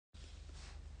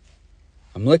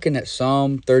I'm looking at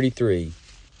Psalm 33.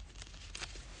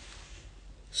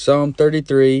 Psalm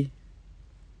 33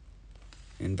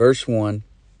 in verse 1.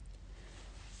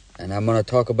 And I'm going to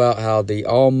talk about how the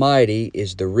Almighty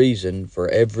is the reason for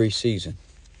every season.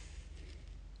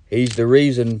 He's the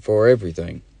reason for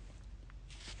everything.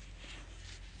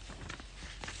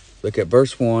 Look at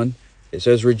verse 1. It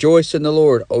says, Rejoice in the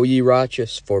Lord, O ye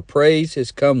righteous, for praise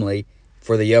is comely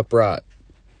for the upright.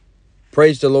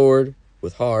 Praise the Lord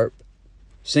with harp,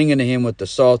 sing unto him with the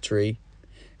psaltery,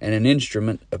 and an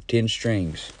instrument of 10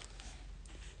 strings.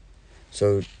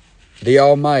 So, the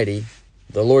Almighty,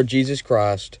 the Lord Jesus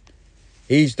Christ,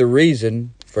 He's the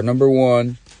reason for, number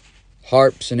one,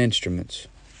 harps and instruments.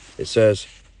 It says,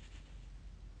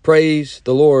 Praise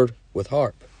the Lord with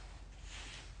harp.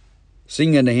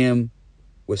 Sing unto him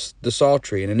with the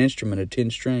psaltery and an instrument of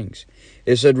 10 strings.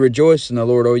 It said, Rejoice in the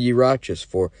Lord, O ye righteous,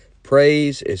 for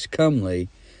praise is comely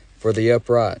for the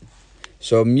upright.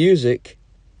 So music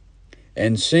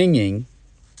and singing,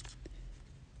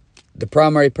 the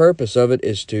primary purpose of it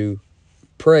is to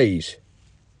praise.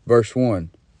 Verse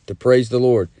 1, to praise the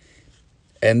Lord.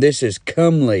 And this is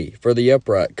comely for the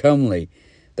upright. Comely,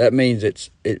 that means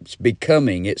it's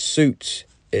becoming, it suits,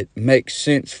 it makes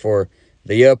sense for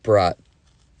the upright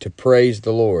to praise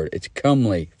the Lord. It's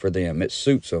comely for them. It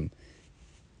suits them.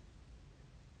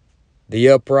 The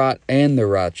upright and the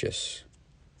righteous.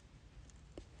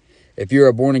 If you're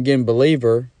a born-again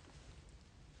believer,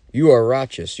 you are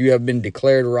righteous. You have been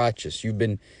declared righteous. You've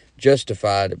been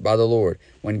justified by the Lord.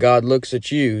 When God looks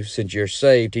at you, since you're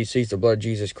saved, He sees the blood of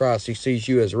Jesus Christ. He sees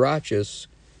you as righteous.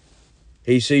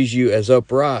 He sees you as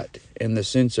upright in the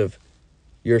sense of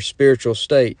your spiritual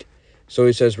state. So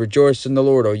He says, Rejoice in the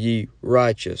Lord, O ye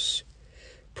righteous.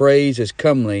 Praise is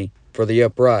comely for the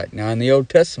upright. Now, in the Old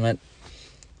Testament,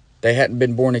 they hadn't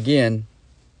been born again.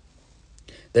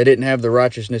 They didn't have the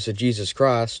righteousness of Jesus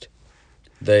Christ.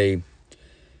 They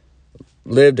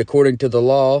lived according to the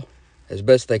law as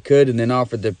best they could, and then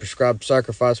offered the prescribed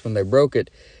sacrifice when they broke it.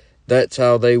 That's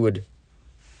how they would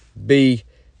be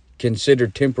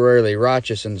considered temporarily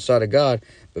righteous in the sight of God.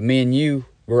 But me and you,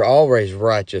 we're always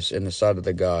righteous in the sight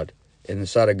of God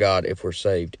if we're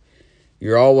saved.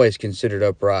 You're always considered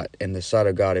upright in the sight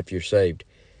of God if you're saved.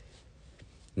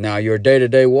 Now, your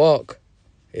day-to-day walk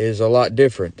is a lot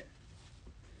different.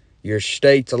 Your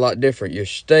state's a lot different. Your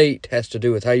state has to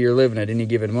do with how you're living at any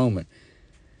given moment.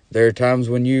 There are times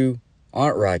when you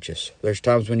aren't righteous. There's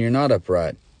times when you're not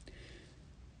upright.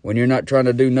 When you're not trying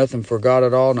to do nothing for God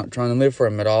at all, not trying to live for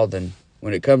Him at all, then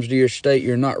when it comes to your state,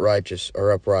 you're not righteous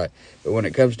or upright. But when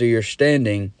it comes to your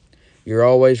standing, you're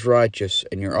always righteous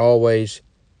and you're always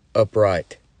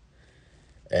upright.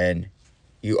 And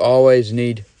you always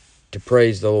need to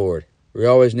praise the Lord. We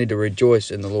always need to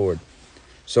rejoice in the Lord.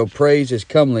 So praise is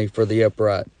comely for the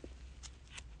upright.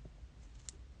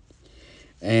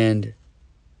 And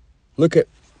look at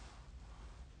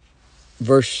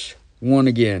verse 1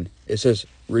 again. It says,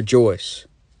 Rejoice.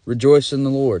 Rejoice in the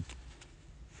Lord.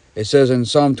 It says in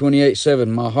Psalm 28:7,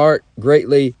 My heart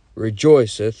greatly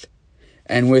rejoiceth,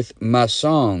 and with my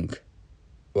song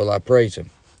will I praise Him.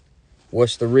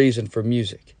 What's the reason for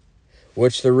music?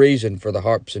 What's the reason for the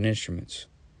harps and instruments?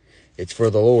 It's for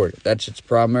the Lord. That's its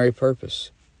primary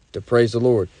purpose, to praise the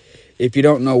Lord. If you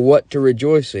don't know what to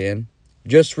rejoice in,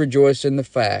 just rejoice in the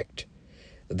fact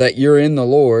that you're in the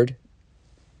Lord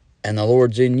and the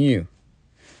Lord's in you.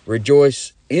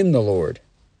 Rejoice in the Lord,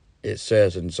 it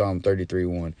says in Psalm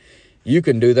 33:1. You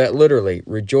can do that literally.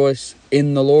 Rejoice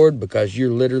in the Lord because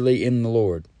you're literally in the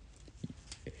Lord.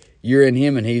 You're in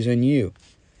Him and He's in you.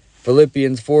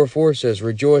 Philippians 4:4 says,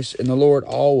 Rejoice in the Lord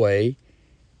always.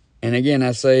 And again,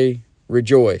 I say,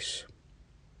 rejoice.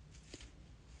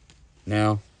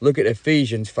 Now, look at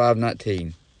Ephesians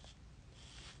 5:19.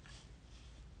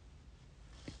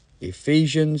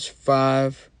 Ephesians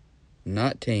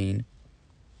 5:19.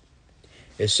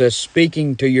 It says,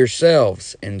 Speaking to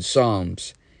yourselves in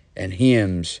psalms and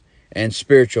hymns and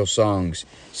spiritual songs,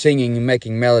 singing and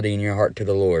making melody in your heart to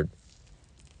the Lord.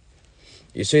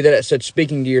 You see that it said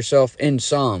speaking to yourself in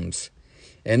psalms.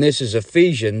 And this is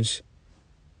Ephesians,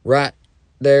 right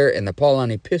there in the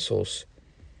Pauline epistles.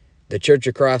 The Church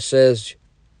of Christ says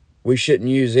we shouldn't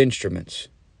use instruments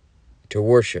to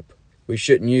worship. We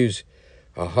shouldn't use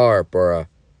a harp or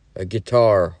a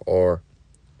guitar or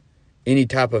any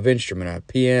type of instrument, a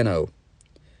piano.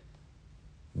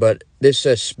 But this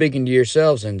says speaking to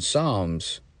yourselves in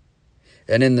psalms.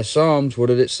 And in the Psalms, what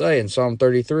did it say in Psalm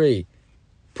 33?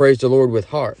 Praise the Lord with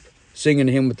harp, singing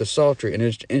to Him with the psaltery and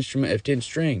an instrument of 10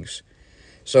 strings.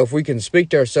 So if we can speak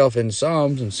to ourselves in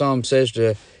psalms, and Psalm says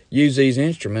to use these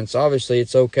instruments. Obviously,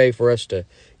 it's okay for us to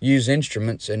use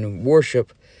instruments in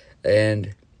worship.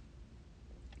 And,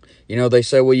 they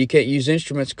say, well, you can't use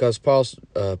instruments because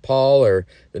Paul or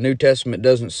the New Testament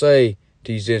doesn't say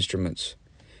to use instruments.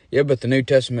 Yeah, but the New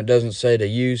Testament doesn't say to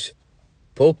use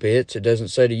pulpits. It doesn't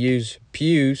say to use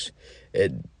pews.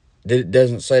 It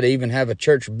doesn't say to even have a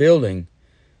church building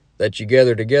that you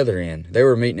gather together in. They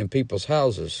were meeting in people's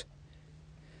houses.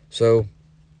 So,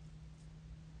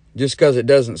 just because it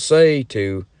doesn't say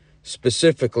to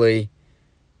specifically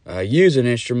use an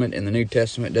instrument in the New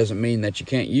Testament doesn't mean that you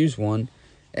can't use one.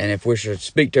 And if we should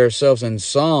speak to ourselves in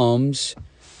Psalms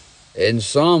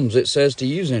it says to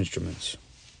use instruments.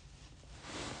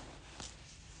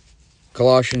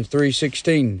 Colossians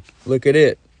 3:16, look at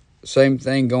it. Same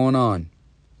thing going on.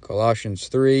 Colossians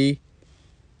 3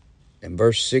 and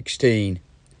verse 16.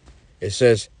 It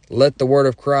says, let the word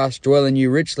of Christ dwell in you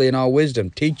richly in all wisdom,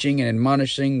 teaching and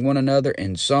admonishing one another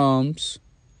in psalms.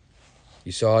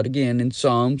 You saw it again, in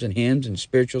psalms and hymns and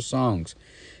spiritual songs,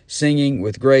 singing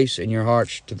with grace in your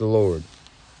hearts to the Lord.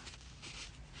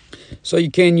 So you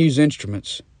can use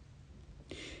instruments.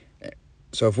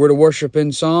 So if we're to worship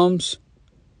in psalms,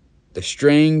 the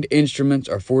stringed instruments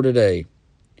are for today.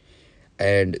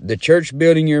 And the church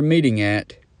building you're meeting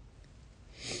at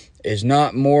is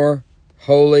not more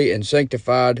holy and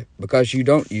sanctified because you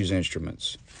don't use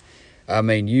instruments. I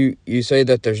mean, you say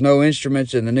that there's no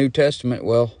instruments in the New Testament.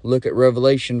 Well, look at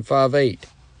Revelation 5:8.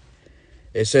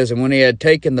 It says, and when he had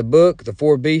taken the book, the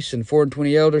 4 beasts and 24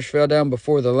 elders fell down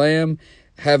before the Lamb,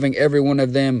 having every one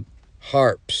of them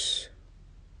harps.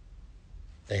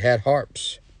 They had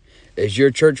harps. Is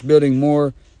your church building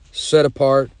more set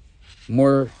apart,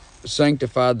 more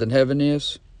sanctified than heaven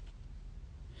is?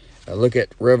 Look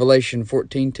at Revelation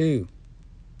 14:2.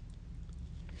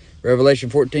 Revelation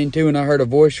 14:2, and I heard a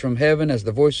voice from heaven as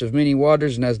the voice of many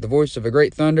waters and as the voice of a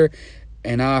great thunder,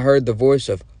 and I heard the voice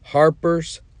of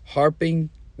harpers harping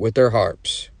with their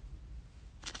harps.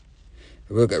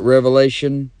 Look at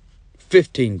Revelation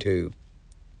 15:2.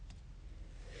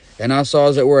 And I saw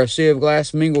as it were a sea of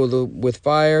glass mingled with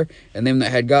fire, and them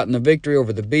that had gotten the victory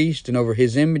over the beast, and over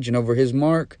his image, and over his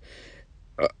mark,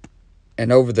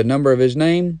 and over the number of his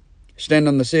name, stand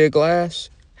on the sea of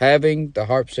glass, having the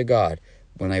harps of God.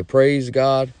 When they praise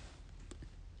God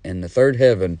in the third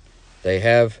heaven, they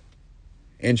have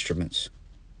instruments.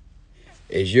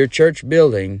 Is your church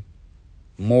building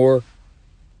more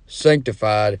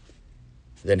sanctified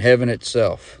than heaven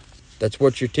itself? That's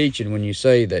what you're teaching when you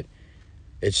say that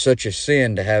it's such a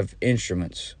sin to have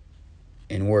instruments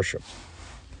in worship.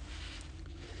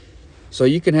 So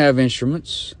you can have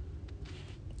instruments.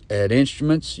 Add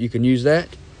instruments, you can use that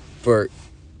for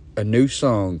a new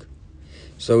song.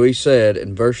 So he said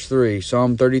in verse 3,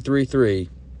 Psalm 33:3,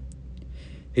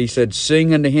 he said,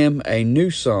 sing unto him a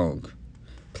new song,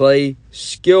 play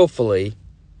skillfully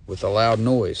with a loud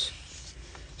noise.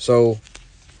 So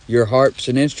your harps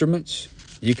and instruments,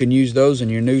 you can use those in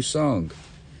your new song.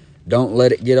 Don't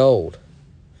let it get old.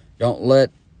 Don't let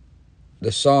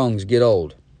the songs get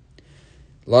old.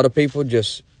 A lot of people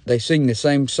they sing the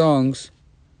same songs.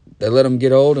 They let them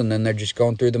get old, and then they're just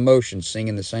going through the motions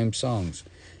singing the same songs.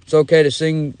 It's okay to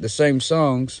sing the same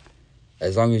songs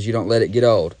as long as you don't let it get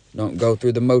old. Don't go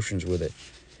through the motions with it.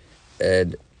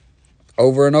 And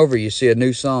over you see a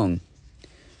new song.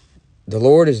 The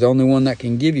Lord is the only one that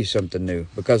can give you something new,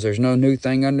 because there's no new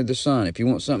thing under the sun. If you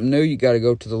want something new, you got to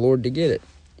go to the Lord to get it.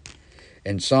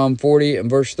 In Psalm 40 and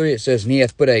verse 3, it says, and he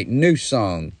hath put a new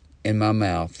song in my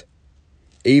mouth,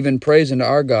 even praise unto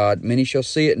our God. Many shall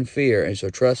see it and fear, and shall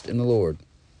trust in the Lord.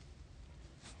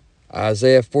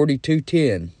 Isaiah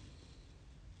 42:10.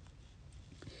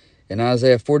 In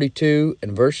Isaiah 42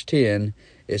 and verse 10,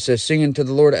 it says, sing unto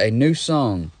the Lord a new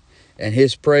song, and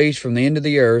his praise from the end of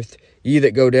the earth, ye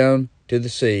that go down to the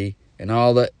sea, and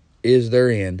all that is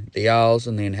therein, the isles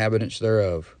and the inhabitants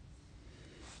thereof.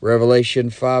 Revelation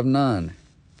 5:9.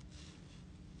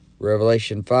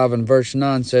 Revelation 5 and verse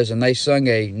 9 says, and they sung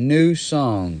a new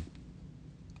song,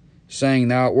 saying,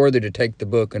 thou art worthy to take the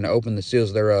book and to open the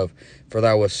seals thereof. For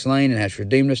thou wast slain and hast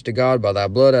redeemed us to God by thy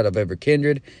blood out of every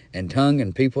kindred and tongue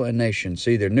and people and nation.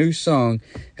 See, their new song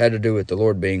had to do with the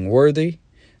Lord being worthy,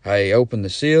 how he opened the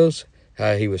seals,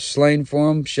 how he was slain for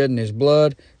them, shedding his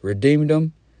blood, redeemed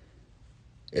them.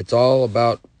 It's all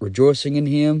about rejoicing in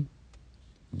him,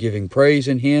 giving praise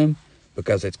in him,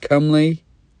 because it's comely,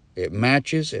 it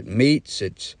matches, it meets,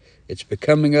 it's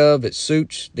becoming of, it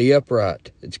suits the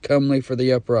upright. It's comely for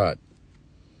the upright.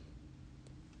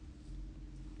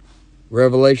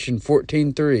 Revelation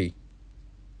 14:3.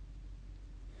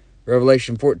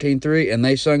 Revelation 14:3, and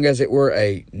they sung as it were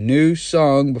a new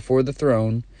song before the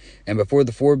throne, and before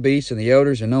the 4 beasts and the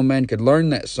elders, and no man could learn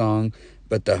that song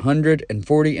but the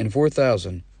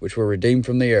 144,000 which were redeemed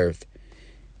from the earth.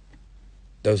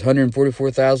 Those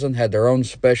 144,000 had their own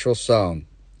special song.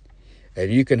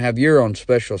 And you can have your own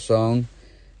special song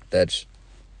that's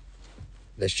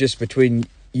just between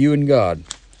you and God.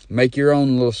 Make your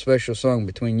own little special song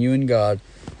between you and God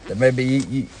that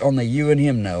maybe only you and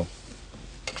Him know.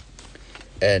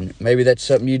 And maybe that's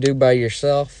something you do by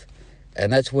yourself.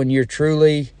 And that's when you're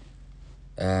truly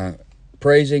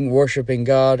praising, worshiping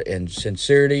God in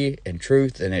sincerity and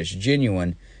truth, and it's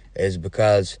genuine, is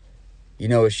because,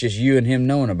 it's just you and Him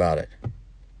knowing about it.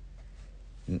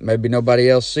 Maybe nobody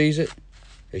else sees it.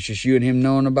 It's just you and Him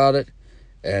knowing about it.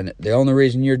 And the only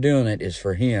reason you're doing it is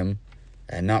for Him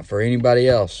and not for anybody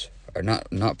else, or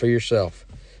not for yourself.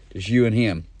 Just you and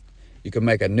Him. You can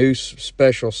make a new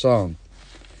special song.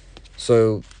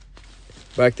 So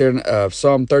back there in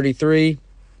Psalm 33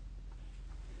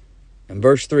 and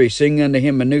verse 3, sing unto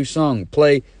Him a new song,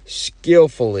 play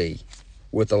skillfully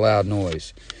with a loud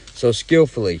noise. So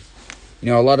skillfully,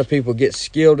 a lot of people get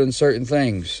skilled in certain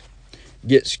things,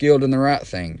 get skilled in the right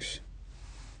things.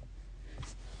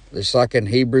 It's like in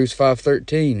Hebrews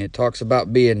 5:13, it talks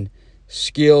about being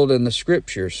skilled in the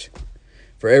Scriptures.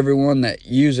 For everyone that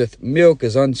useth milk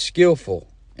is unskillful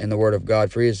in the word of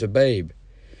God, for he is a babe.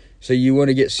 So you want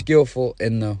to get skillful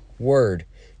in the word.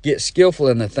 Get skillful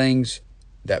in the things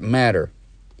that matter.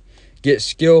 Get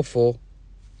skillful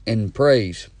in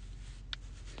praise.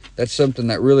 That's something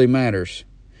that really matters.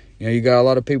 You got a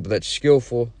lot of people that's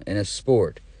skillful in a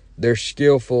sport. They're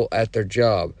skillful at their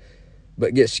job,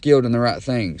 but get skilled in the right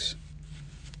things.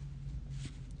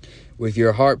 With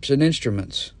your harps and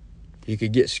instruments, you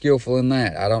could get skillful in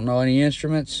that. I don't know any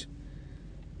instruments,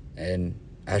 and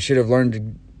I should have learned to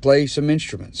play some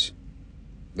instruments.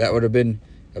 That would have been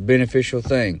a beneficial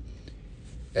thing.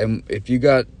 And if you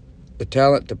got the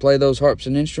talent to play those harps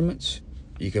and instruments,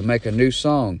 you can make a new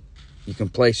song. You can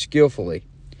play skillfully.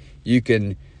 You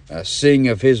can sing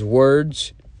of His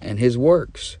words and His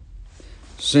works.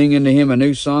 Sing unto Him a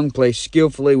new song, play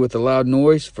skillfully with a loud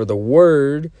noise, for the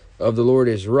word of the Lord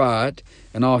is right,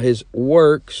 and all His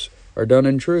works are done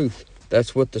in truth.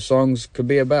 That's what the songs could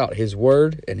be about, His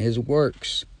word and His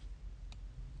works.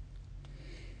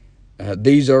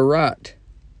 These are right.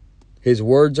 His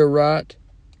words are right.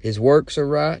 His works are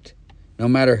right. No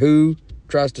matter who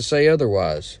tries to say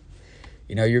otherwise.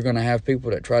 You're going to have people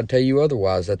that try to tell you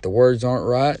otherwise, that the words aren't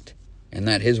right and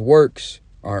that His works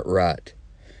aren't right.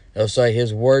 They'll say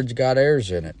His words got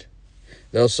errors in it.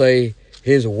 They'll say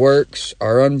His works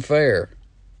are unfair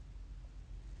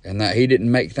and that He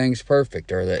didn't make things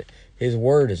perfect, or that His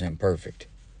word isn't perfect.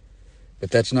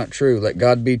 But that's not true. Let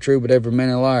God be true, but every man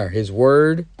a liar. His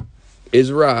word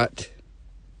is right.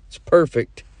 It's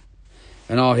perfect.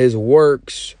 And all His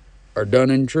works are done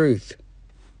in truth.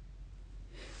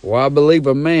 Why believe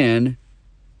a man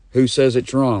who says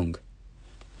it's wrong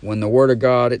when the Word of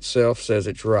God itself says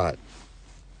it's right?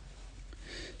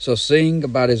 So sing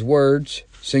about His words,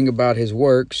 sing about His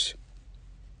works,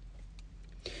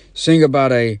 sing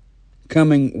about a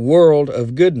coming world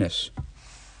of goodness.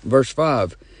 Verse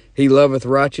 5, He loveth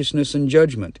righteousness and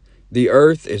judgment. The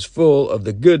earth is full of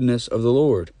the goodness of the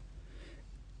Lord.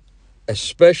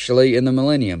 Especially in the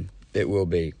millennium, it will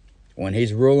be. When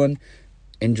He's ruling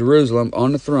in Jerusalem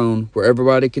on the throne where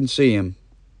everybody can see Him,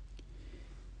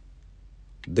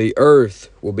 the earth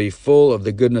will be full of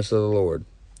the goodness of the Lord.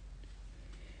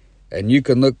 And you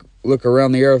can look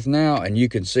around the earth now, and you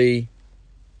can see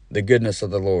the goodness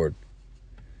of the Lord.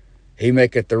 He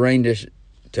maketh the rain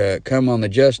to come on the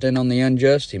just and on the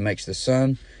unjust. He makes the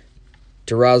sun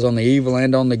to rise on the evil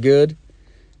and on the good.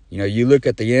 You look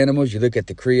at the animals, you look at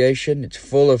the creation, it's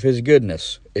full of His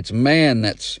goodness. It's man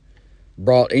that's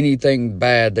brought anything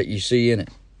bad that you see in it.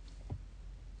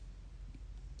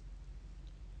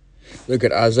 Look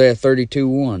at Isaiah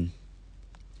 32:1.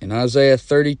 In Isaiah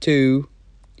 32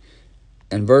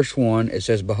 and verse 1, it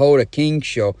says, Behold, a king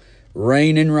shall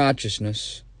reign in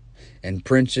righteousness, and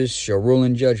princes shall rule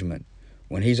in judgment.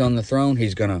 When He's on the throne,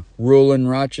 He's going to rule in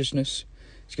righteousness.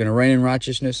 He's going to reign in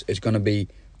righteousness. It's going to be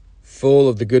full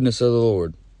of the goodness of the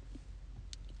Lord.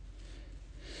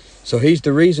 So He's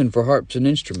the reason for harps and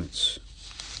instruments.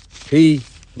 He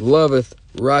loveth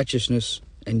righteousness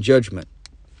and judgment.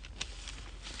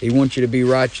 He wants you to be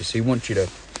righteous. He wants you to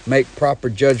make proper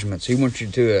judgments. He wants you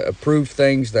to approve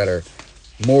things that are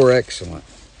more excellent.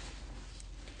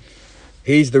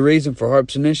 He's the reason for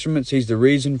harps and instruments. He's the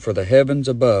reason for the heavens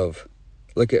above.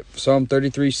 Look at Psalm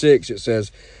 33:6. It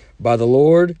says, By the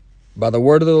word of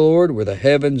the Lord were the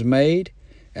heavens made,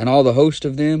 and all the host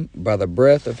of them by the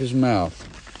breath of His mouth.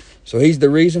 So he's the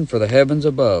reason for the heavens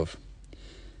above.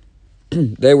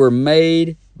 They were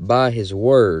made by his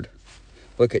word.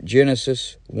 Look at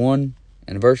Genesis 1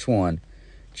 and verse 1.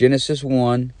 Genesis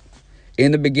 1,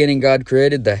 in the beginning God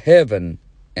created the heaven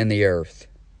and the earth.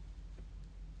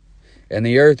 And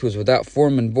the earth was without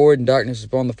form and void, and darkness was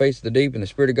upon the face of the deep, and the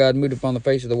Spirit of God moved upon the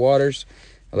face of the waters.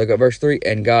 Look at verse 3.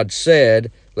 And God said,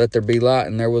 let there be light,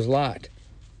 and there was light.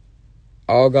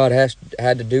 All God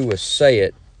had to do was say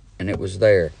it, and it was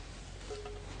there.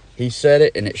 He said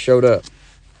it, and it showed up.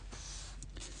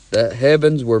 The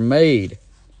heavens were made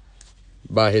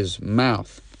by his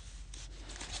mouth.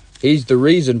 He's the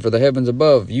reason for the heavens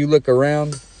above. You look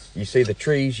around, you see the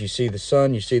trees, you see the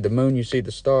sun, you see the moon, you see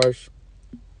the stars.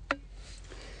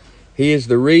 He is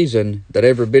the reason that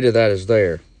every bit of that is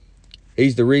there.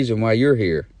 He's the reason why you're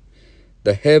here.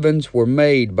 The heavens were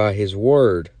made by his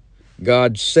word.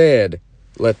 God said,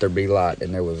 let there be light,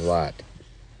 and there was light.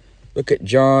 Look at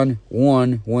John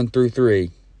 1, 1 through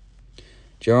 3.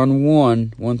 John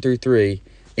 1, 1 through 3.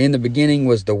 In the beginning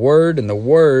was the Word, and the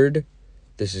Word,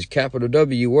 this is capital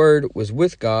W, Word, was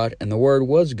with God, and the Word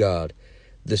was God.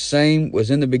 The same was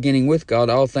in the beginning with God.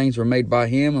 All things were made by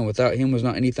him, and without him was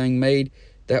not anything made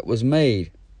that was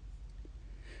made.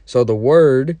 So the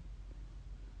Word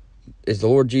is the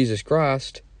Lord Jesus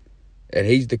Christ, and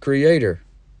he's the creator,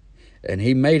 and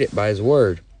he made it by his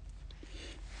word.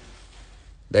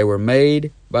 They were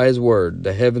made by his word,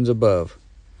 the heavens above.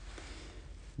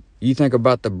 You think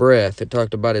about the breath. It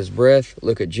talked about his breath.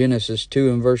 Look at Genesis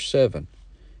 2 and verse 7.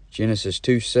 Genesis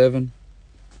 2, 7.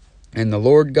 And the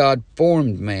Lord God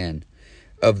formed man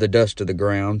of the dust of the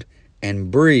ground,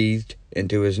 and breathed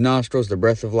into his nostrils the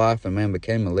breath of life, and man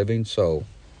became a living soul.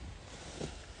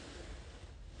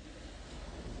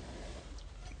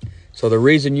 So the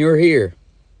reason you're here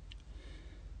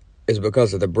is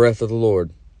because of the breath of the Lord.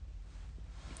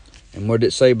 And what did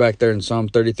it say back there in Psalm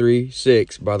 33,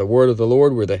 6? By the word of the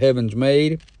Lord were the heavens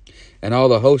made, and all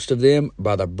the host of them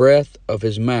by the breath of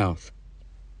his mouth.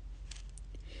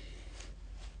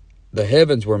 The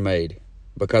heavens were made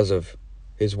because of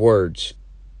his words.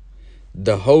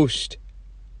 The host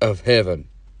of heaven,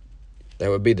 that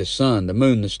would be the sun, the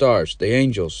moon, the stars, the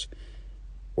angels,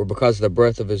 were because of the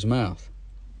breath of his mouth.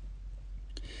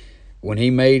 When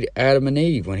he made Adam and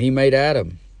Eve, when he made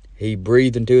Adam, he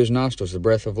breathed into his nostrils the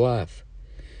breath of life.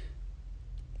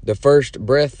 The first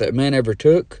breath that man ever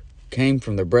took came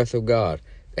from the breath of God.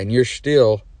 And you're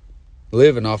still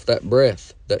living off that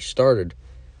breath that started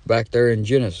back there in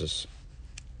Genesis.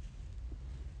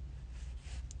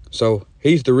 So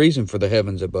he's the reason for the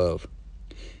heavens above.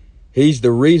 He's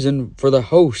the reason for the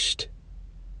host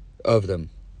of them.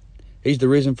 He's the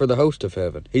reason for the host of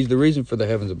heaven. He's the reason for the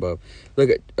heavens above. Look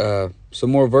at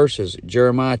some more verses.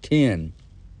 Jeremiah 10.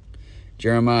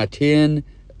 Jeremiah 10,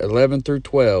 11 through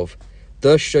 12.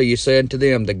 Thus shall you say unto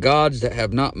them, the gods that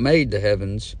have not made the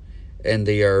heavens and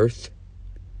the earth,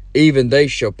 even they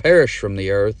shall perish from the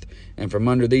earth and from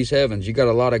under these heavens. You got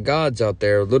a lot of gods out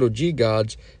there, little g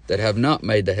gods, that have not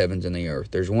made the heavens and the earth.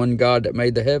 There's one God that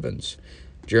made the heavens.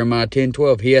 Jeremiah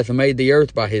 10:12, He hath made the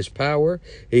earth by his power,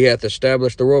 he hath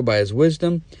established the world by his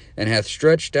wisdom, and hath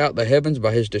stretched out the heavens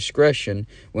by his discretion.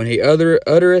 When he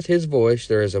uttereth his voice,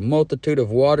 there is a multitude of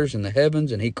waters in the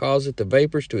heavens, and he causeth the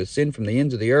vapors to ascend from the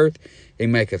ends of the earth. He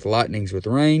maketh lightnings with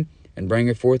rain, and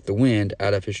bringeth forth the wind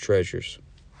out of his treasures.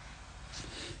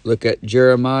 Look at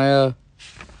Jeremiah,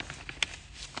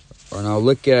 or now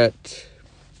look at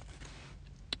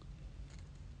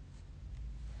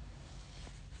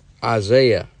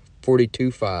Isaiah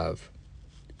 42:5.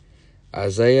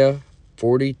 Isaiah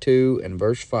 42 and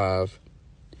verse 5.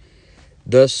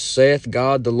 Thus saith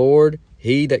God the Lord,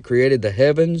 He that created the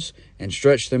heavens and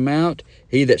stretched them out,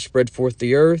 He that spread forth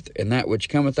the earth and that which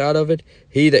cometh out of it,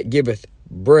 He that giveth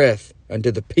breath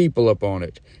unto the people upon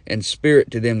it, and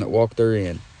spirit to them that walk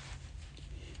therein.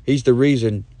 He's the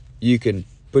reason you can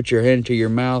put your hand to your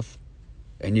mouth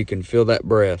and you can feel that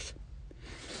breath.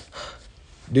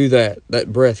 Do that.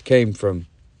 That breath came from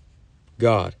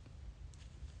God.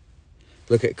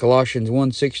 Look at Colossians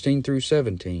 1:16 through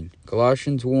 17.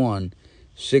 Colossians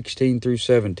 1:16 through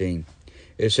 17.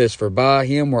 It says, For by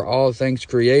him were all things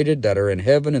created that are in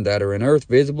heaven and that are in earth,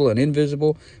 visible and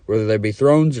invisible, whether they be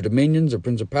thrones or dominions or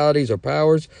principalities or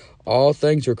powers. All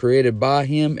things were created by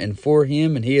him and for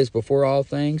him, and he is before all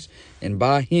things, and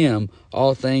by him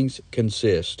all things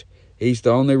consist. He's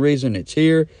the only reason it's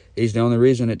here. He's the only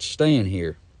reason it's staying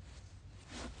here.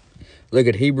 Look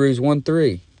at Hebrews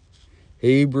 1:3.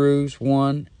 Hebrews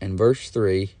 1 and verse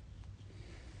 3.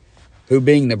 Who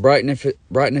being the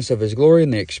brightness of his glory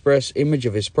and the express image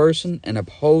of his person, and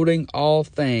upholding all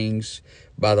things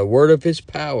by the word of his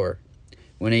power,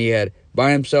 when he had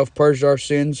by himself purged our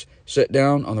sins, sat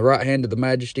down on the right hand of the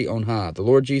Majesty on high. The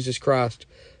Lord Jesus Christ,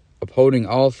 upholding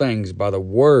all things by the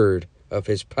word of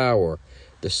his power,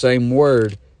 the same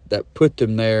word that put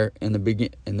them there in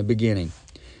the beginning.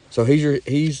 So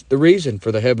he's the reason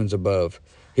for the heavens above.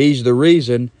 He's the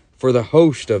reason for the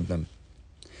host of them.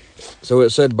 So it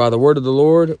said, by the word of the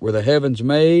Lord were the heavens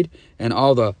made, and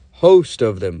all the host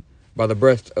of them by the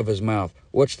breath of his mouth.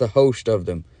 What's the host of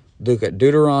them? Look at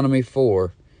Deuteronomy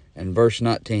 4 and verse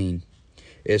 19.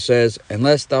 It says,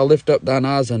 unless thou lift up thine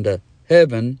eyes unto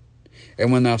heaven,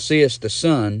 and when thou seest the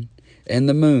sun, and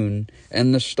the moon,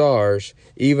 and the stars,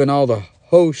 even all the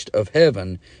host of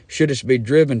heaven, shouldest be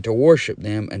driven to worship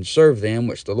them and serve them,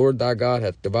 which the Lord thy God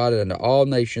hath divided unto all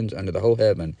nations under the whole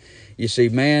heaven. You see,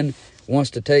 man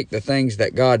wants to take the things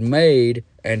that God made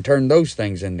and turn those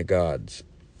things into gods.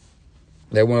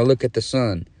 They want to look at the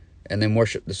sun and then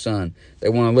worship the sun. They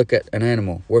want to look at an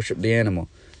animal, worship the animal.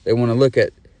 They want to look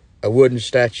at a wooden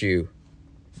statue.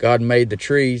 God made the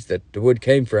trees that the wood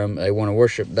came from. They want to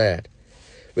worship that.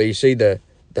 But you see, the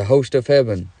host of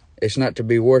heaven, it's not to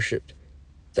be worshipped.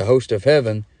 The host of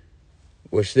heaven,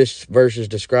 which this verse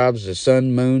describes the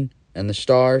sun, moon, and the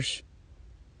stars,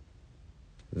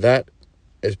 that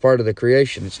is part of the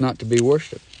creation. It's not to be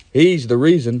worshipped. He's the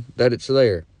reason that it's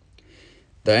there.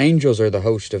 The angels are the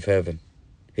host of heaven.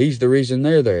 He's the reason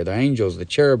they're there. The angels, the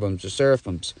cherubims, the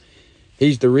seraphims.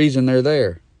 He's the reason they're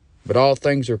there. But all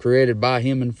things are created by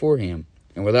him and for him.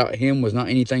 And without him was not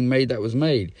anything made that was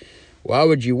made. Why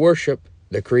would you worship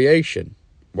the creation?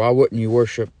 Why wouldn't you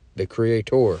worship the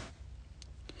Creator?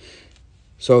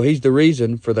 So he's the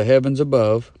reason for the heavens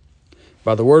above.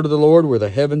 By the word of the Lord were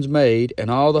the heavens made, and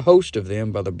all the host of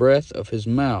them by the breath of his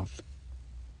mouth.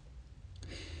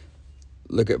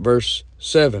 Look at verse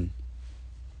 7.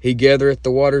 He gathereth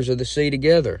the waters of the sea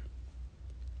together,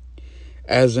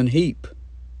 as an heap.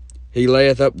 He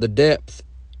layeth up the depth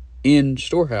in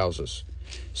storehouses.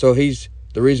 So he's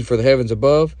the reason for the heavens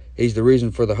above. He's the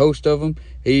reason for the host of them.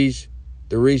 He's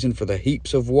the reason for the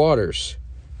heaps of waters.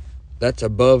 That's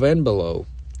above and below.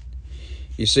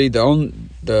 You see,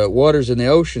 the waters in the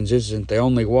oceans isn't the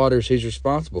only waters he's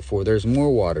responsible for. There's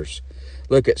more waters.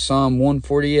 Look at Psalm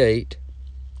 148.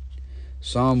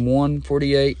 Psalm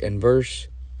 148 and verse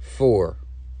 4.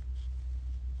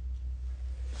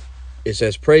 It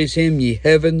says, praise him, ye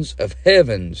heavens of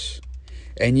heavens,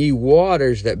 and ye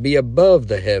waters that be above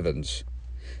the heavens.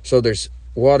 So there's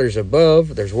waters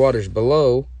above, there's waters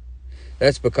below.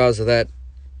 That's because of that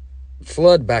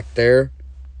flood back there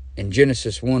in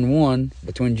Genesis 1:1,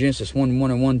 between Genesis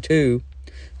 1:1 and 1:2.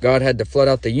 God had to flood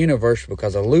out the universe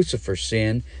because of Lucifer's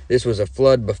sin. This was a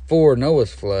flood before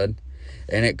Noah's flood,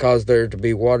 and it caused there to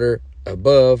be water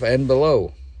above and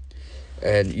below.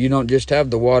 And you don't just have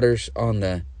the waters on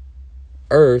the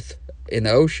earth, in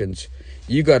the oceans.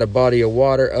 You got a body of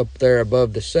water up there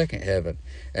above the second heaven.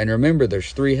 And remember,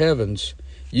 there's 3 heavens.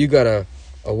 You got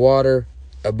a water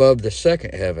above the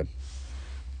second heaven.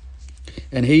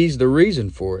 And he's the reason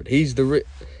for it. He's the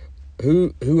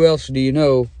who else do you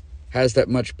know has that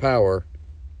much power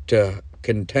to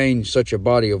contain such a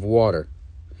body of water?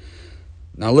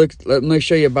 Now look, let me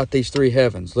show you about these 3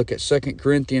 heavens. Look at 2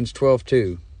 Corinthians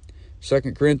 12:2.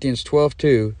 2 Corinthians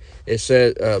 12:2, it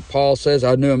says, Paul says,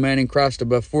 I knew a man in Christ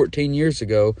above 14 years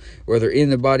ago, whether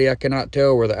in the body I cannot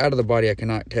tell, whether out of the body I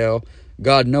cannot tell.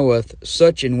 God knoweth,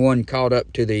 such an one called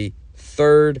up to the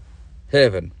 3rd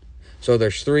heaven. So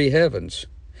there's 3 heavens.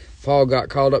 Paul got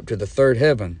called up to the 3rd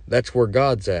heaven. That's where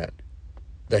God's at.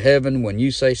 The heaven, when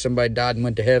you say somebody died and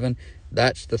went to heaven,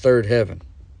 that's the 3rd heaven.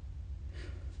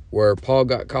 Where Paul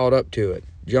got called up to it.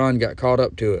 John got called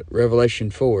up to it.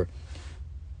 Revelation 4.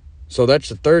 So that's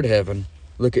the 3rd heaven.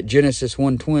 Look at Genesis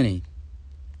 1:20.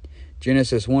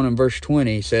 Genesis 1 and verse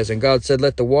 20 says, and God said,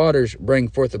 let the waters bring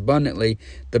forth abundantly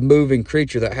the moving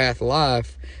creature that hath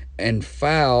life, and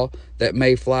fowl that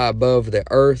may fly above the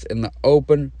earth in the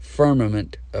open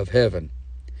firmament of heaven.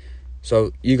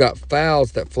 So you got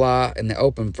fowls that fly in the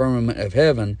open firmament of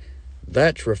heaven.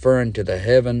 That's referring to the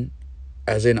heaven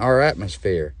as in our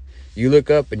atmosphere. You look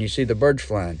up and you see the birds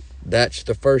flying. That's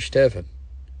the 1st heaven.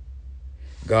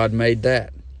 God made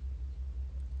that.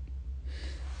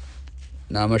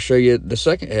 Now I'm going to show you the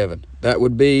 2nd heaven. That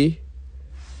would be,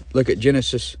 look at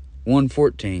Genesis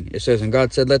 1:14. It says, and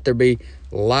God said, let there be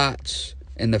lights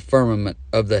in the firmament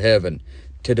of the heaven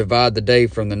to divide the day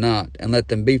from the night, and let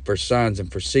them be for signs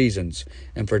and for seasons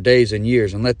and for days and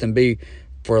years, and let them be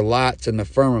for lights in the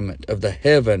firmament of the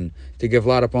heaven to give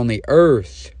light upon the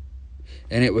earth.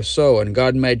 And it was so. And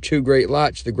God made 2 great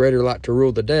lights, the greater light to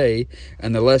rule the day,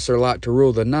 and the lesser light to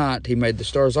rule the night. He made the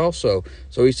stars also.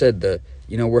 So he said the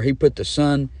where he put the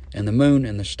sun and the moon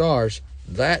and the stars,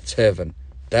 that's heaven.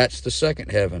 That's the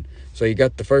second heaven. So you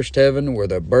got the first heaven where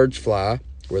the birds fly,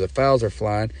 where the fowls are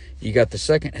flying. You got the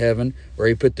second heaven where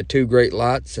he put the two great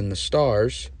lights and the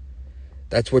stars.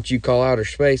 That's what you call outer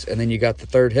space. And then you got the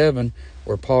third heaven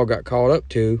where Paul got called up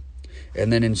to.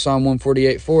 And then in Psalm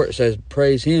 148:4 it says,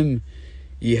 praise him,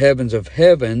 ye heavens of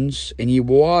heavens, and ye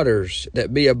waters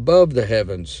that be above the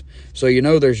heavens. So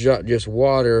there's not just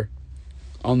water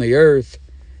on the earth.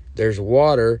 There's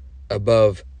water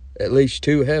above at least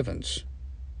two heavens.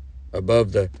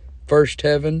 Above the first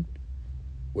heaven,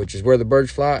 which is where the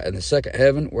birds fly, and the second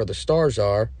heaven where the stars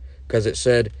are, because it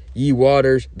said, ye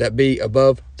waters that be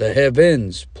above the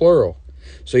heavens, plural.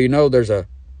 So there's a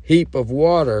heap of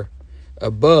water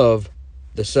above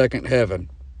the second heaven,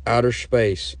 outer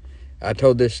space. I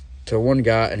told this to one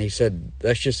guy, and he said,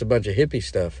 that's just a bunch of hippie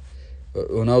stuff.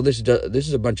 Well, no, this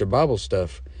is a bunch of Bible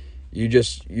stuff.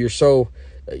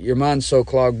 Your mind's so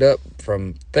clogged up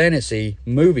from fantasy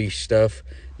movie stuff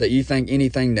that you think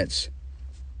anything that's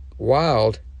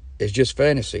wild is just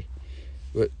fantasy.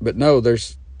 But no,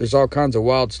 there's all kinds of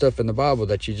wild stuff in the Bible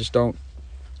that you just don't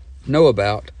know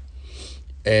about.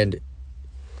 And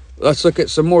let's look at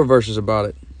some more verses about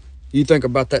it. You think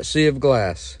about that sea of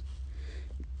glass.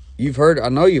 I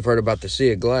know you've heard about the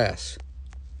sea of glass.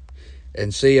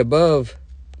 And see, above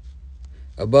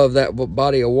that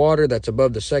body of water that's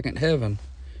above the second heaven,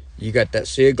 you got that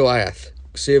sea of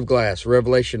glass,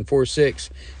 Revelation 4:6.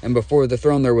 And before the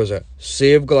throne there was a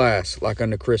sea of glass like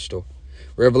unto crystal.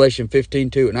 Revelation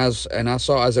 15:2. And I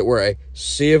saw as it were a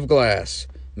sea of glass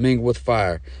mingled with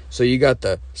fire. So you got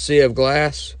the sea of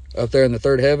glass up there in the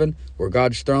third heaven where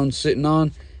God's throne's sitting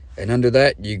on. And under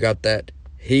that you got that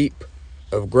heap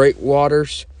of great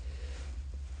waters.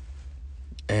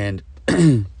 And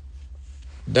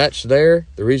that's there.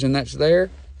 The reason that's there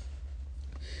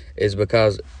is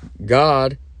because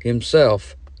God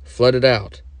himself flooded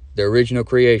out the original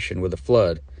creation with a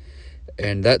flood.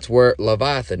 And that's where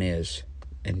Leviathan is.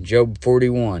 In Job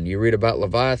 41, you read about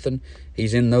Leviathan.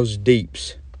 He's in those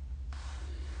deeps.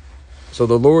 So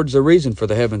the Lord's the reason for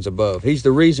the heavens above. He's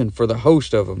the reason for the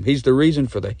host of them. He's the reason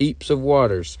for the heaps of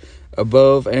waters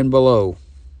above and below.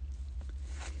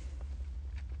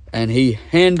 And he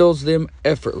handles them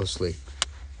effortlessly.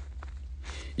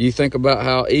 You think about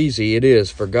how easy it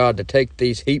is for God to take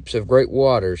these heaps of great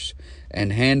waters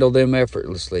and handle them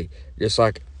effortlessly. Just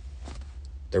like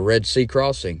the Red Sea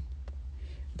crossing.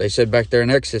 They said back there in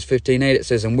Exodus 15:8, it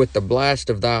says, and with the blast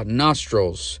of thy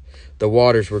nostrils the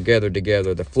waters were gathered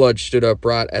together. The flood stood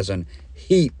upright as an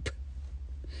heap,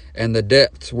 and the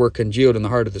depths were congealed in the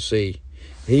heart of the sea.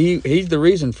 He's the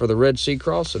reason for the Red Sea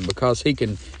crossing, because he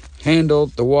can handle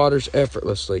the waters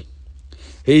effortlessly.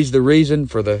 He's the reason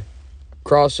for the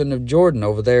crossing of Jordan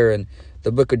over there in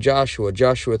the book of Joshua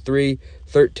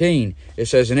 3:13. It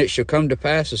says, and it shall come to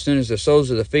pass as soon as the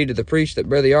soles of the feet of the priests that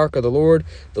bear the ark of the Lord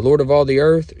of all the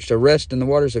earth, shall rest in the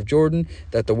waters of Jordan,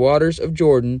 that the waters of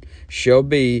Jordan shall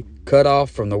be cut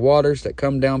off from the waters that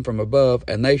come down from above,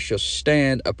 and they shall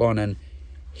stand upon an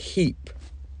heap.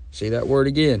 See that word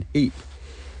again, heap.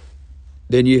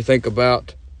 Then you think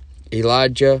about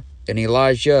Elijah and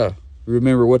Elijah.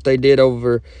 Remember what they did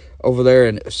over there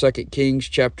in 2 Kings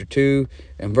chapter 2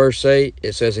 and verse 8.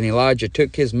 It says, and Elijah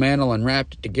took his mantle and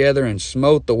wrapped it together and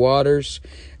smote the waters,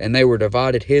 and they were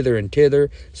divided hither and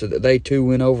thither, so that they too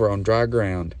went over on dry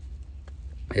ground.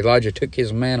 Elijah took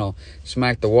his mantle,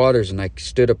 smacked the waters, and they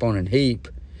stood up on a heap.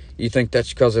 You think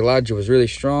that's because Elijah was really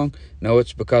strong? No,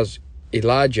 it's because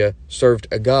Elijah served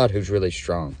a God who's really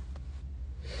strong.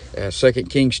 2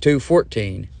 Kings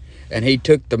 2:14. And he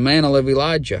took the mantle of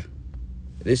Elijah.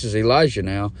 This is Elijah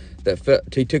now.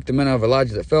 He took the mantle of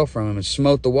Elijah that fell from him and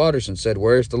smote the waters and said,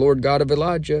 where is the Lord God of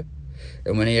Elijah?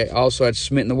 And when he also had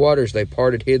smitten the waters, they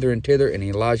parted hither and thither, and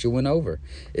Elijah went over.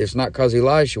 It's not because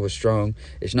Elijah was strong.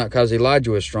 It's not because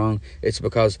Elijah was strong. It's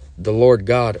because the Lord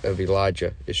God of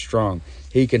Elijah is strong.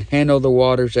 He can handle the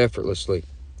waters effortlessly.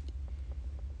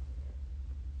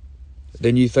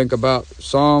 Then you think about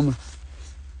Psalm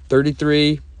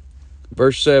 33,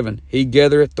 verse 7. He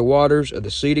gathereth the waters of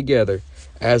the sea together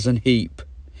as an heap.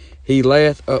 He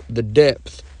layeth up the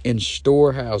depth in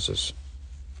storehouses.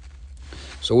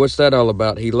 So what's that all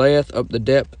about? He layeth up the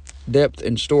depth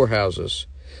in storehouses.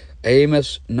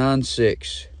 Amos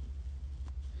 9:6.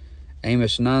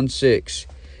 Amos 9:6.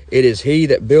 It is he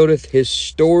that buildeth his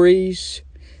stories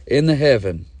in the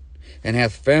heaven, and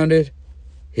hath founded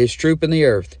his troop in the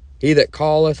earth. He that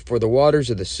calleth for the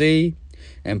waters of the sea,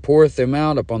 and poureth them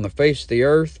out upon the face of the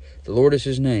earth. The Lord is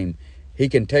his name. He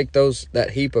can take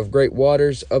that heap of great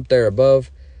waters up there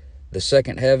above the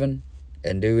second heaven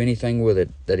and do anything with it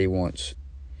that he wants.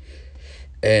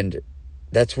 And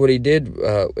that's what he did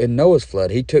in Noah's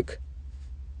flood. He took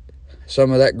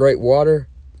some of that great water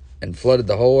and flooded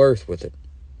the whole earth with it.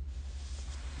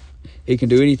 He can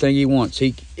do anything he wants.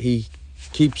 He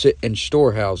keeps it in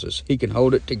storehouses. He can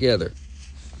hold it together.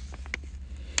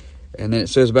 And then it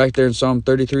says back there in Psalm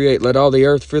 33:8, let all the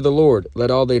earth fear the Lord. Let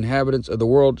all the inhabitants of the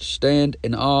world stand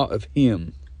in awe of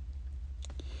him.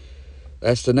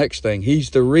 That's the next thing.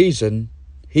 He's the reason.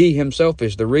 He himself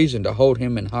is the reason to hold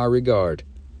him in high regard.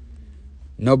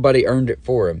 Nobody earned it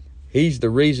for him. He's the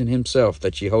reason himself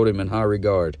that you hold him in high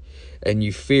regard and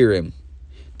you fear him.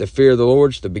 The fear of the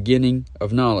Lord's the beginning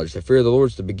of knowledge. The fear of the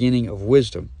Lord's the beginning of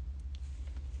wisdom.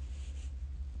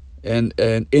 And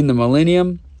in the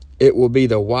millennium, it will be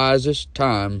the wisest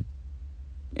time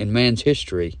in man's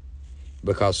history,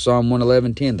 because Psalm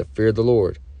 111:10, the fear of the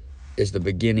Lord is the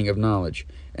beginning of knowledge.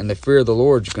 And the fear of the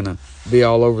Lord is going to be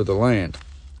all over the land.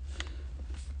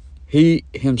 He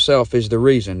himself is the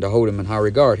reason to hold him in high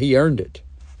regard. He earned it.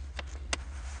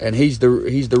 And he's the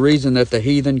reason that the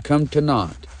heathen come to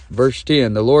naught. Verse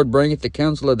 10, the Lord bringeth the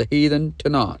counsel of the heathen to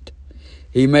naught.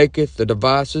 He maketh the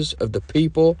devices of the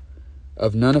people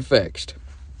of none effect.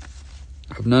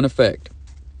 Of none effect.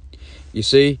 You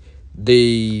see,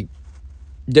 the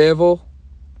devil,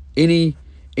 any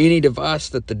device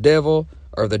that the devil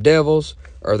or the devils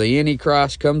or the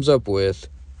Antichrist comes up with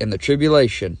in the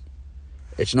tribulation,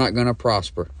 it's not going to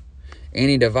prosper.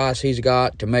 Any device he's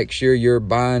got to make sure you're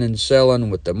buying and selling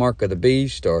with the mark of the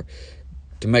beast, or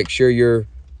to make sure you're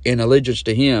in allegiance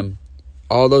to him,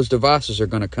 all those devices are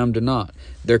going to come to naught.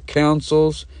 Their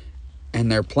counsels and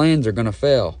their plans are going to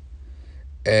fail.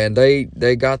 And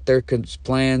they got their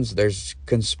plans. There's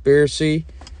conspiracy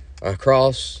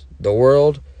across the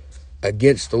world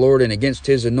against the Lord and against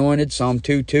his anointed. Psalm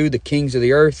 2:2, the kings of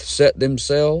the earth set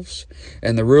themselves,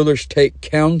 and the rulers take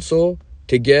counsel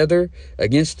together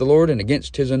against the Lord and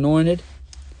against his anointed.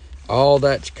 All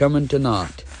that's coming to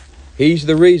naught. He's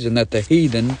the reason that the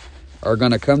heathen are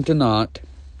going to come to naught.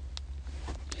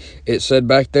 It said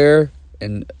back there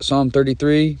in Psalm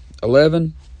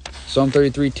 33:11, Psalm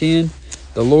 33:10,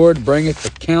 the Lord bringeth the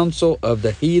counsel of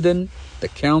the heathen, the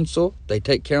counsel, they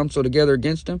take counsel together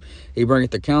against him. He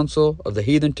bringeth the counsel of the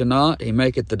heathen to naught. He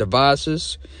maketh the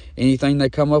devices, anything they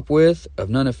come up with, of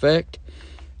none effect.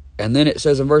 And then it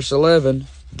says in verse 11,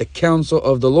 the counsel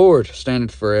of the Lord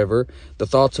standeth forever, the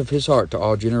thoughts of his heart to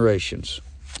all generations.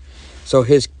 So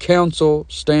his counsel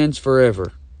stands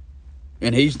forever.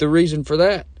 And he's the reason for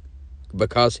that,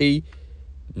 because he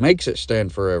makes it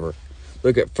stand forever.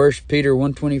 Look at 1 Peter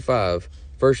 1:25.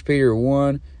 1 Peter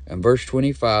 1 and verse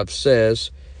 25 says,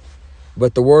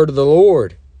 but the word of the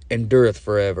Lord endureth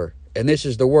forever. And this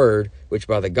is the word which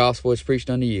by the gospel is preached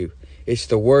unto you. It's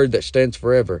the word that stands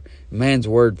forever. Man's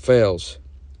word fails.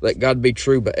 Let God be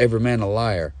true, but every man a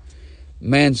liar.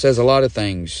 Man says a lot of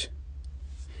things.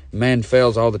 Man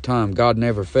fails all the time. God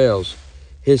never fails.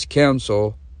 His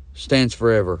counsel stands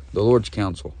forever. The Lord's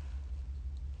counsel.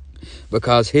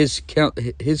 Because his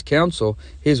counsel,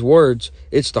 his words,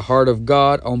 it's the heart of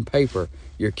God on paper.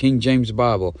 Your King James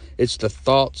Bible. It's the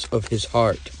thoughts of his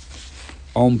heart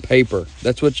on paper.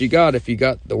 That's what you got if you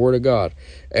got the Word of God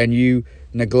and you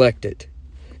neglect it.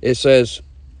 It says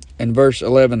in verse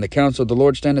 11, the counsel of the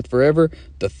Lord standeth forever,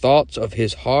 the thoughts of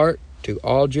his heart to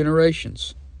all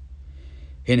generations.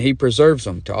 And he preserves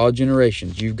them to all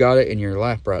generations. You've got it in your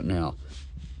lap right now.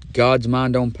 God's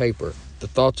mind on paper. The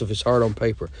thoughts of his heart on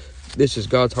paper. This is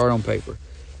God's heart on paper.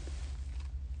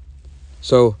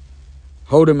 So,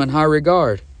 hold him in high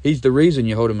regard. He's the reason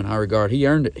you hold him in high regard. He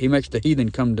earned it. He makes the heathen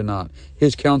come to naught.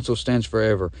 His counsel stands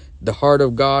forever. The heart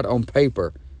of God on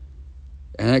paper.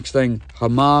 And next thing,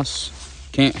 Hamas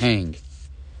can't hang.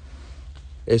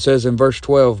 It says in verse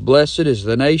 12, blessed is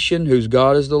the nation whose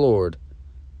God is the Lord,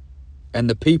 and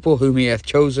the people whom he hath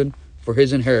chosen for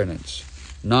his inheritance.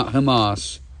 Not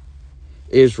Hamas,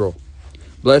 Israel.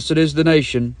 Blessed is the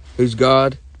nation whose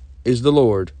God is the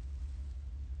Lord.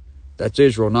 That's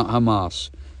Israel, not Hamas.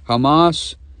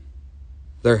 Hamas,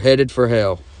 they're headed for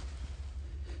hell.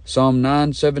 Psalm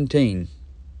 9:17.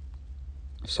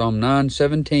 Psalm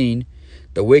 9:17.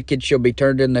 The wicked shall be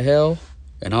turned into hell,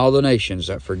 and all the nations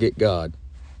that forget God.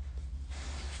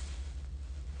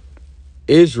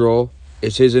 Israel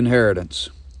is his inheritance.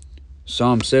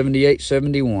 Psalm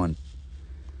 78:71.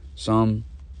 Psalm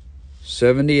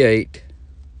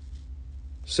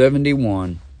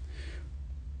 78:71.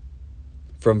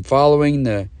 From following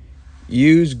the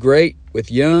ewes great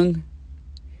with young,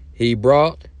 he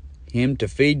brought him to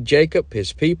feed Jacob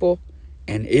his people,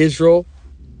 and Israel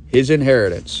his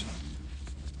inheritance.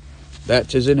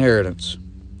 That's his inheritance.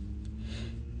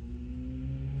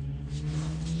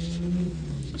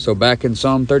 So back in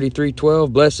Psalm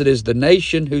 33:12, blessed is the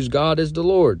nation whose God is the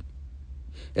Lord,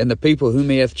 and the people whom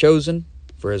he hath chosen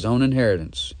for his own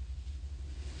inheritance.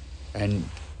 And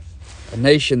a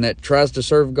nation that tries to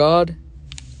serve God,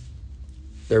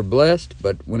 they're blessed,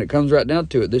 but when it comes right down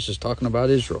to it, this is talking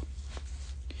about Israel.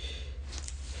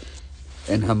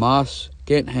 And Hamas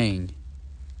can't hang.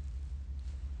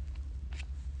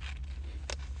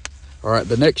 All right,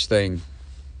 the next thing.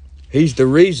 He's the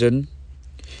reason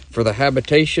for the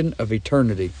habitation of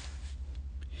eternity.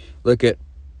 Look at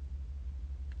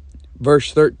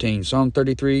verse 13, Psalm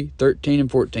 33, 13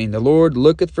 and 14. The Lord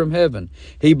looketh from heaven.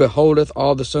 He beholdeth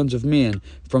all the sons of men.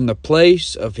 From the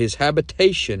place of his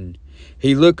habitation,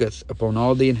 he looketh upon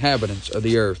all the inhabitants of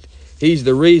the earth. He's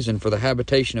the reason for the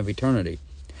habitation of eternity.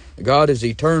 God is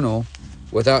eternal.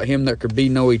 Without him there could be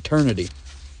no eternity.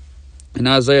 In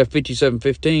Isaiah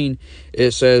 57:15,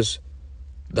 it says,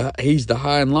 he's the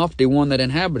high and lofty one that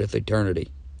inhabiteth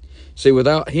eternity. See,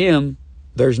 without him,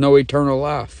 there's no eternal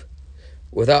life.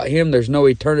 Without him, there's no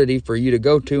eternity for you to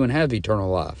go to and have eternal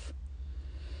life.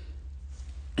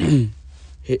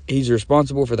 He's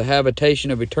responsible for the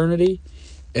habitation of eternity,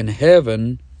 and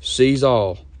heaven sees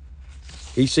all.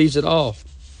 He sees it all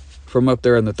from up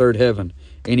there in the third heaven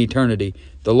in eternity.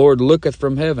 The Lord looketh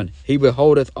from heaven. He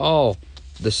beholdeth all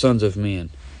the sons of men.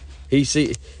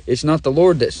 It's not the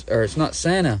Lord it's not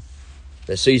Santa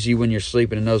that sees you when you're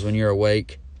sleeping and knows when you're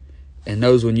awake and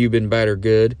knows when you've been bad or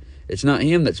good. It's not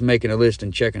him that's making a list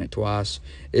and checking it twice.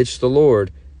 It's the Lord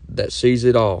that sees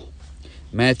it all.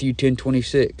 Matthew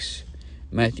 10:26.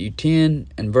 Matthew 10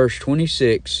 and verse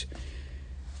 26.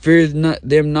 Fear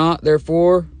them not,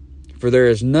 therefore, for there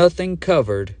is nothing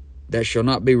covered that shall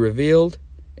not be revealed,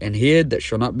 and hid that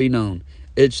shall not be known.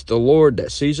 It's the Lord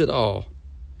that sees it all,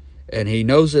 and he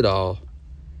knows it all,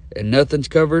 and nothing's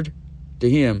covered to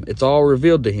him. It's all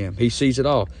revealed to him. He sees it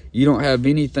all. You don't have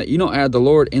anything. You don't have the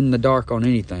Lord in the dark on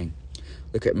anything.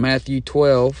 Look at Matthew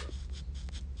 12.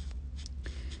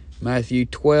 Matthew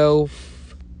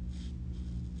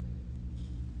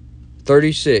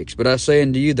 12:36. But I say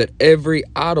unto you that every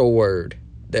idle word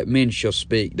that men shall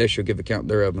speak, they shall give account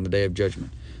thereof in the day of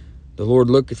judgment. The Lord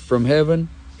looketh from heaven.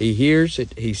 He hears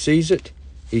it. He sees it.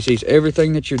 He sees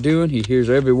everything that you're doing. He hears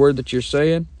every word that you're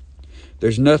saying.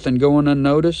 There's nothing going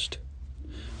unnoticed.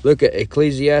 Look at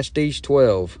Ecclesiastes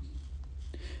 12.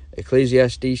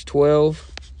 Ecclesiastes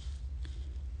 12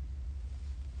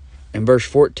 and verse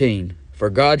 14. For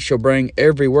God shall bring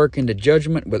every work into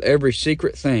judgment with every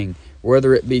secret thing,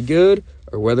 whether it be good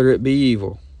or whether it be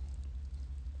evil.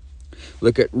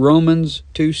 Look at Romans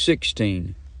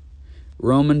 2:16.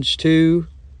 Romans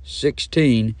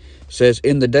 2:16 says,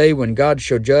 in the day when God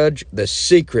shall judge the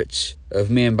secrets of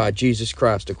men by Jesus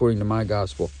Christ, according to my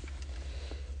gospel.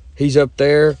 He's up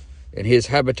there in his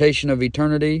habitation of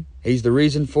eternity. He's the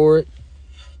reason for it.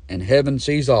 And heaven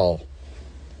sees all.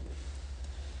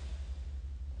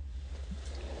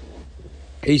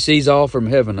 He sees all from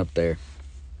heaven up there.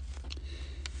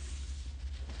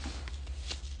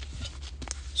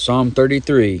 Psalm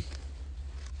 33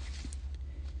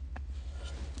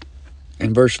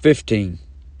 and verse 15.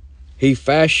 He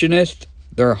fashioneth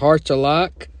their hearts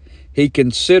alike. He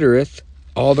considereth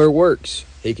all their works.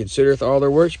 He considereth all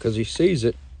their works because he sees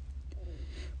it.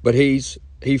 But he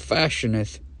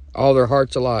fashioneth all their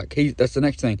hearts alike. That's the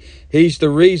next thing. He's the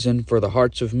reason for the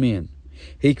hearts of men.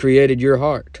 He created your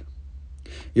heart.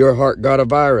 Your heart got a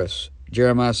virus.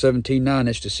 Jeremiah 17:9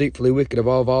 is deceitfully wicked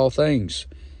above all things.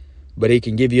 But he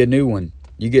can give you a new one.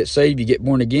 You get saved, you get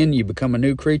born again, you become a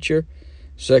new creature.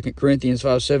 2 Corinthians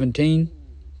 5:17.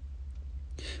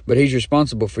 But he's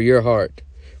responsible for your heart.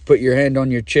 Put your hand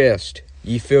on your chest.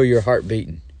 You feel your heart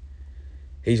beating.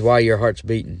 He's why your heart's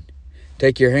beating.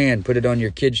 Take your hand, put it on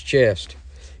your kid's chest.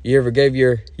 You ever gave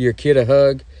your kid a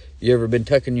hug? You ever been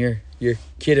tucking your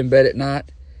kid in bed at night?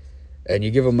 And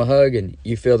you give them a hug and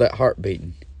you feel that heart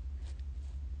beating.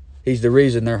 He's the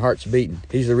reason their heart's beating.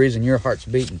 He's the reason your heart's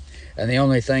beating. And the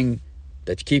only thing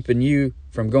that's keeping you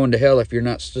from going to hell if you're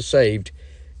not saved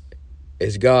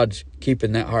is God's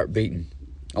keeping that heart beating.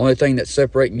 Only thing that's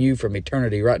separating you from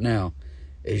eternity right now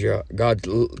is God's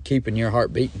keeping your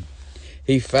heart beating.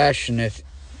 He fashioneth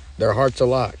their hearts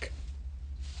alike.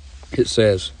 It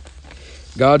says,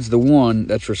 God's the one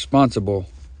that's responsible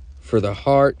for the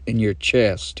heart in your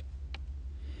chest.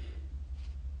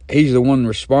 He's the one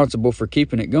responsible for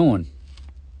keeping it going.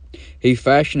 He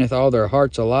fashioneth all their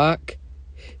hearts alike.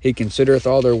 He considereth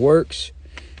all their works.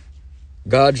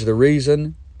 God's the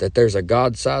reason that there's a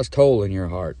God-sized hole in your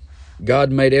heart.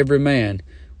 God made every man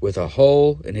with a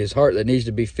hole in his heart that needs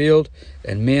to be filled,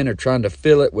 and men are trying to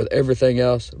fill it with everything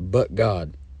else but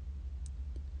God.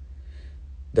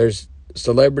 There's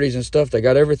celebrities and stuff, they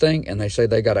got everything, and they say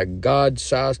they got a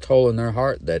God-sized hole in their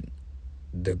heart that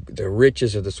the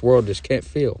riches of this world just can't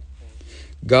fill.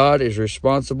 God is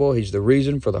responsible. He's the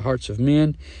reason for the hearts of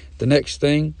men. The next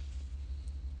thing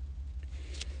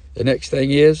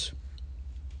is,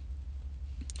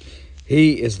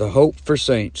 He is the hope for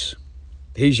saints.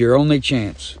 He's your only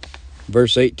chance.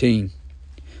 Verse 18.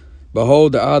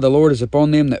 Behold, the eye of the Lord is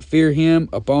upon them that fear Him,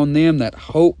 upon them that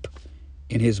hope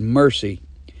in His mercy.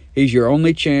 He's your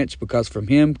only chance, because from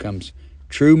Him comes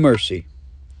true mercy.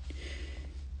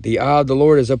 The eye of the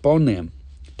Lord is upon them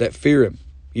that fear Him.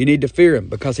 You need to fear Him,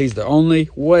 because He's the only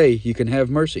way you can have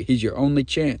mercy. He's your only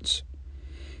chance.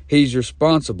 He's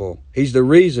responsible. He's the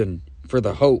reason for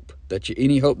the hope,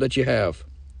 any hope that you have.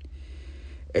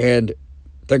 And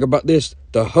think about this.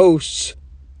 The hosts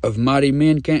of mighty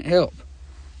men can't help.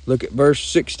 Look at verse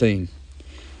 16.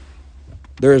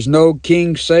 There is no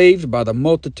king saved by the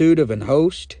multitude of an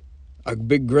host, a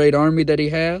big great army that he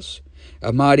has.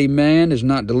 A mighty man is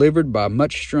not delivered by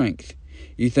much strength.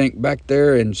 You think back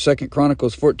there in 2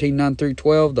 Chronicles 14, 9 through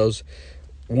 12, those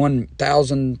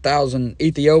 1,000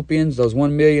 Ethiopians, those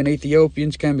 1 million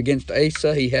Ethiopians came against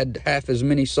Asa. He had half as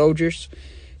many soldiers.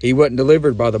 He wasn't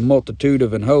delivered by the multitude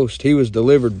of an host. He was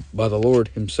delivered by the Lord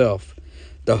Himself.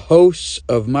 The hosts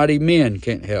of mighty men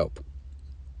can't help.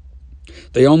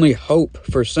 The only hope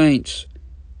for saints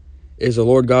is the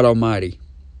Lord God Almighty.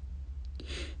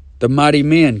 The mighty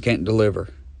men can't deliver.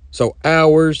 So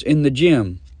hours in the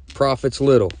gym profits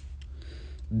little.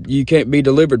 You can't be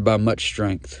delivered by much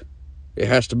strength. It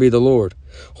has to be the Lord.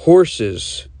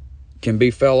 Horses can be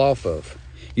fell off of.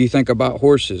 You think about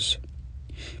horses.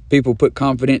 People put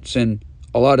confidence in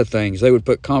a lot of things. They would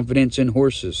put confidence in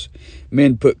horses.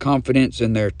 Men put confidence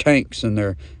in their tanks and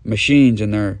their machines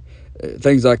and their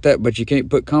things like that, but you can't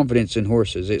put confidence in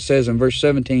horses. It says in verse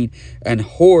 17, "An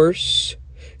horse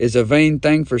is a vain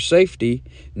thing for safety,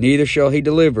 neither shall he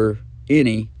deliver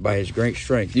any by his great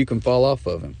strength." You can fall off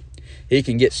of him. He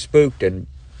can get spooked and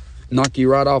knock you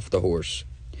right off the horse.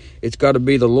 It's got to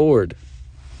be the Lord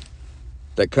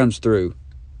that comes through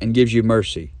and gives you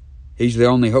mercy. He's the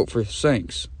only hope for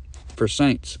saints.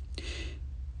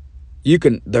 You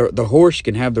can the horse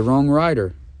can have the wrong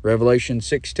rider. Revelation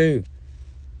 6:2.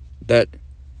 That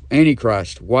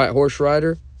Antichrist, white horse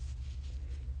rider,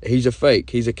 he's a fake.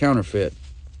 He's a counterfeit.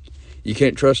 You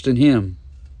can't trust in him.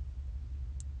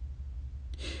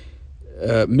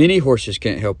 Many horses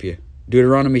can't help you.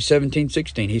 Deuteronomy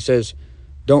 17:16. He says,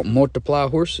 don't multiply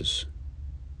horses,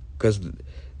 because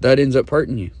that ends up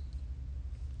hurting you.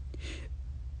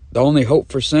 The only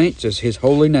hope for saints is His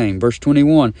holy name. Verse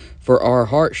 21, "For our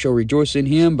heart shall rejoice in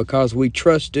Him, because we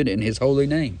trusted in His holy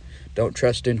name." Don't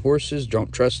trust in horses.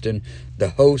 Don't trust in the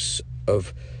hosts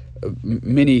of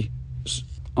many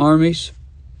armies.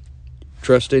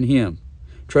 Trust in Him.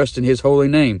 Trust in His holy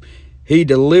name. He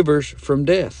delivers from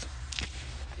death.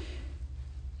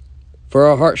 "For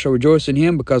our heart shall rejoice in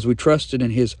Him, because we trusted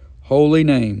in His holy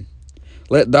name.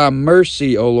 Let Thy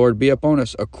mercy, O Lord, be upon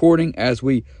us, according as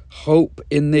we hope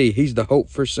in Thee." He's the hope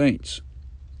for saints.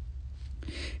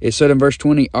 It said in verse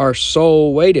 20, "Our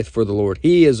soul waiteth for the Lord.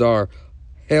 He is our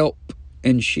help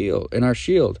and shield, and our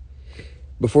shield."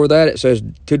 Before that it says,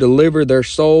 "To deliver their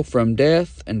soul from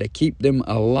death, and to keep them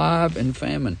alive in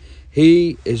famine."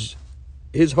 His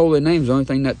holy name is the only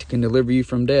thing that can deliver you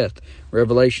from death.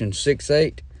 Revelation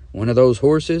 6:8, one of those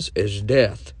horses is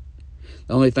death.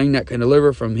 The only thing that can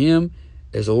deliver from Him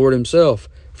is the Lord Himself.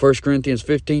 1 Corinthians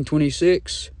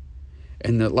 15:26,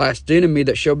 "And the last enemy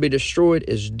that shall be destroyed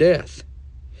is death."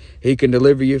 He can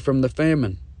deliver you from the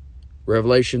famine.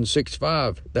 Revelation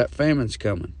 6:5, that famine's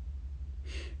coming.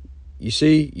 You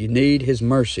see, you need His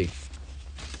mercy.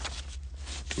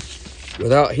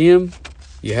 Without Him,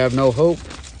 you have no hope.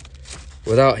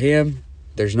 Without Him,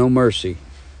 there's no mercy.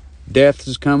 Death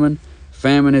is coming.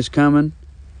 Famine is coming.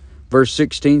 Verse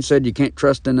 16 said you can't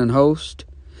trust in an host.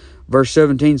 Verse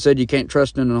 17 said you can't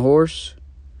trust in a horse.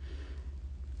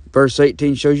 Verse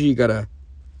 18 shows you got to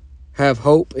have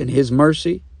hope in His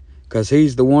mercy, because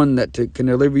He's the one that can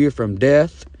deliver you from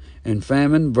death and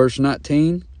famine. Verse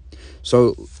 19.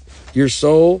 So your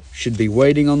soul should be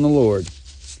waiting on the Lord.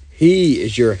 He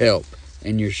is your help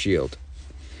and your shield.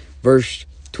 Verse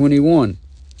 21.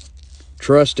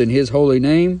 Trust in His holy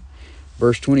name.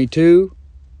 Verse 22.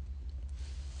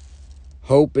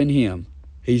 Hope in Him.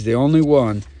 He's the only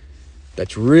one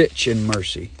that's rich in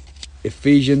mercy.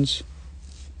 Ephesians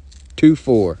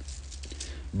 2:4.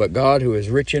 But God, who is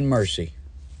rich in mercy.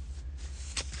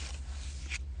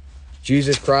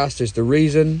 Jesus Christ is the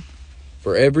reason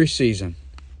for every season.